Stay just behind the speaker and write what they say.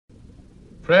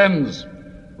Friends,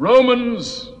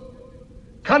 Romans,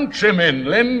 countrymen,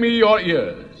 lend me your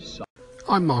ears.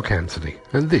 I'm Mark Anthony,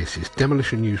 and this is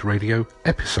Demolition News Radio,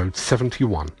 episode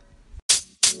 71.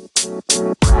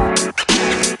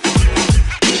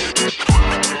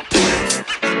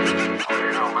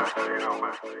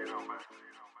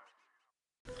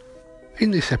 In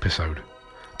this episode,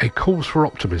 a cause for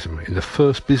optimism in the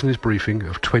first business briefing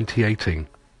of 2018.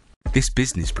 This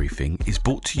business briefing is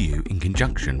brought to you in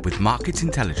conjunction with market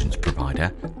intelligence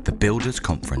provider The Builders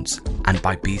Conference and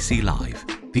by BC Live,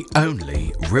 the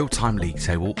only real-time league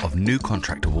table of new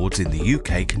contract awards in the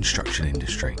UK construction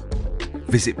industry.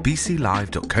 Visit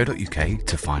bclive.co.uk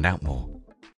to find out more.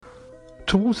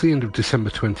 Towards the end of December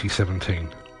 2017,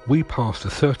 we passed the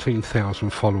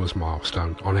 13,000 followers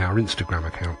milestone on our Instagram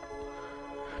account.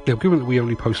 Now, given that we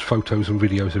only post photos and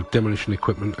videos of demolition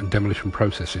equipment and demolition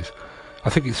processes, I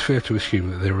think it's fair to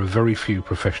assume that there are very few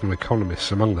professional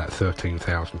economists among that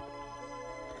 13,000.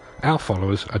 Our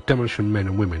followers are demolition men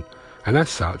and women, and as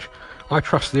such, I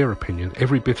trust their opinion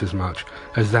every bit as much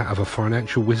as that of a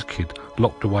financial whiz kid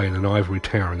locked away in an ivory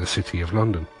tower in the City of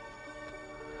London.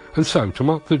 And so, to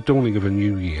mark the dawning of a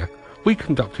new year, we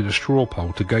conducted a straw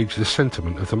poll to gauge the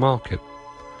sentiment of the market.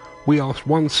 We asked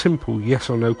one simple yes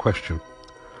or no question: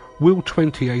 will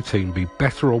 2018 be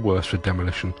better or worse for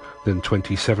demolition than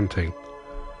 2017?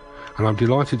 And I'm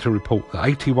delighted to report that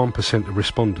 81% of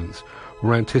respondents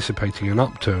were anticipating an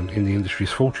upturn in the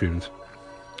industry's fortunes.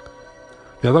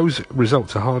 Now, those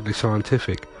results are hardly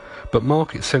scientific, but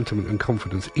market sentiment and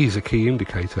confidence is a key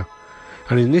indicator,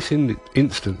 and in this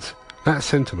instance, that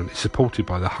sentiment is supported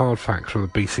by the hard facts from the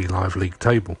BC Live League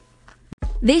table.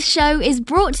 This show is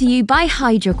brought to you by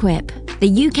Hydroquip,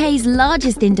 the UK's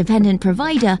largest independent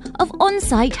provider of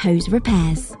on-site hose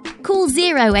repairs. Call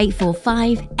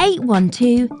 0845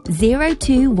 812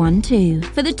 0212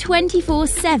 for the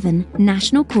 24/7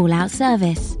 national call-out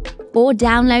service, or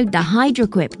download the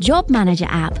Hydroquip Job Manager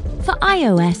app for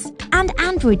iOS and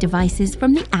Android devices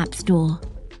from the App Store.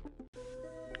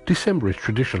 December is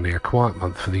traditionally a quiet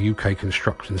month for the UK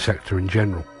construction sector in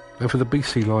general, and for the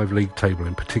BC Live League table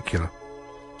in particular.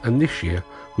 And this year,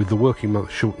 with the working month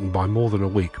shortened by more than a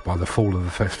week by the fall of the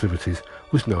festivities,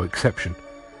 was no exception.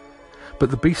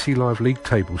 But the BC Live League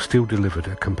table still delivered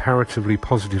a comparatively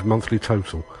positive monthly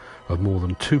total of more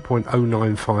than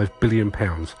 £2.095 billion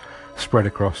spread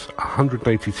across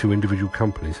 182 individual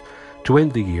companies to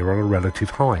end the year on a relative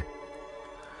high.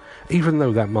 Even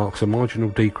though that marks a marginal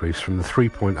decrease from the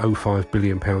 £3.05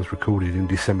 billion recorded in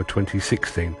December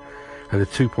 2016 and the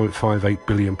 £2.58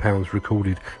 billion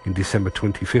recorded in December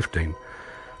 2015,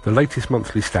 the latest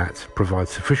monthly stats provide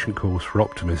sufficient cause for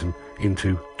optimism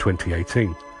into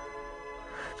 2018.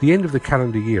 The end of the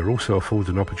calendar year also affords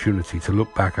an opportunity to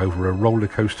look back over a roller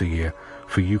coaster year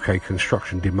for UK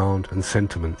construction demand and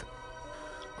sentiment.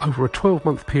 Over a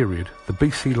 12-month period, the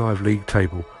BC Live League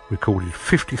table recorded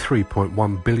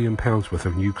 £53.1 billion worth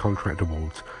of new contract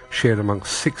awards, shared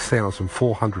amongst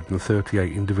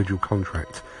 6,438 individual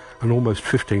contracts and almost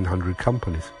 1,500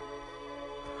 companies.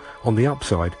 On the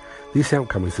upside, this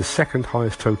outcome is the second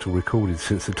highest total recorded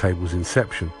since the table's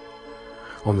inception.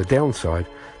 On the downside,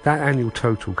 that annual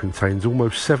total contains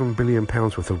almost £7 billion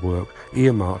worth of work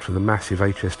earmarked for the massive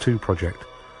HS2 project.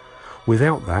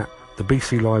 Without that, the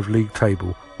BC Live League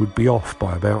table would be off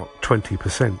by about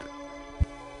 20%.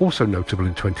 Also notable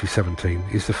in 2017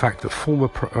 is the fact that former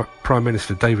Prime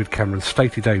Minister David Cameron's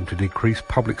stated aim to decrease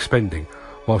public spending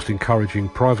whilst encouraging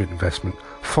private investment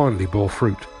finally bore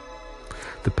fruit.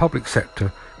 The public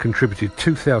sector contributed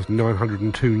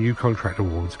 2,902 new contract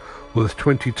awards worth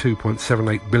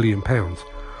 £22.78 billion,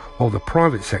 while the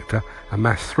private sector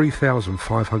amassed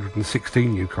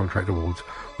 3,516 new contract awards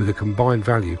with a combined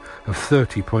value of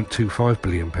 £30.25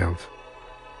 billion.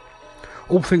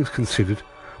 All things considered,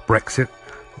 Brexit,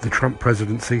 the Trump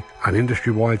presidency, and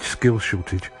industry-wide skills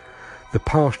shortage, the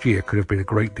past year could have been a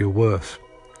great deal worse.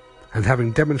 And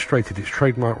having demonstrated its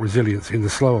trademark resilience in the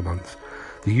slower months,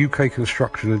 the UK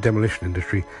construction and demolition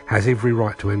industry has every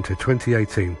right to enter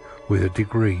 2018 with a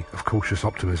degree of cautious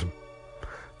optimism.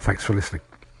 Thanks for listening.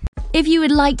 If you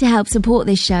would like to help support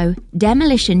this show,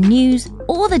 Demolition News,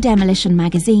 or the Demolition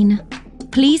Magazine,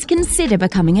 please consider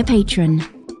becoming a patron.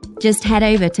 Just head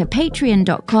over to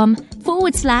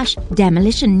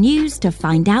patreon.com/Demolition News to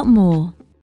find out more.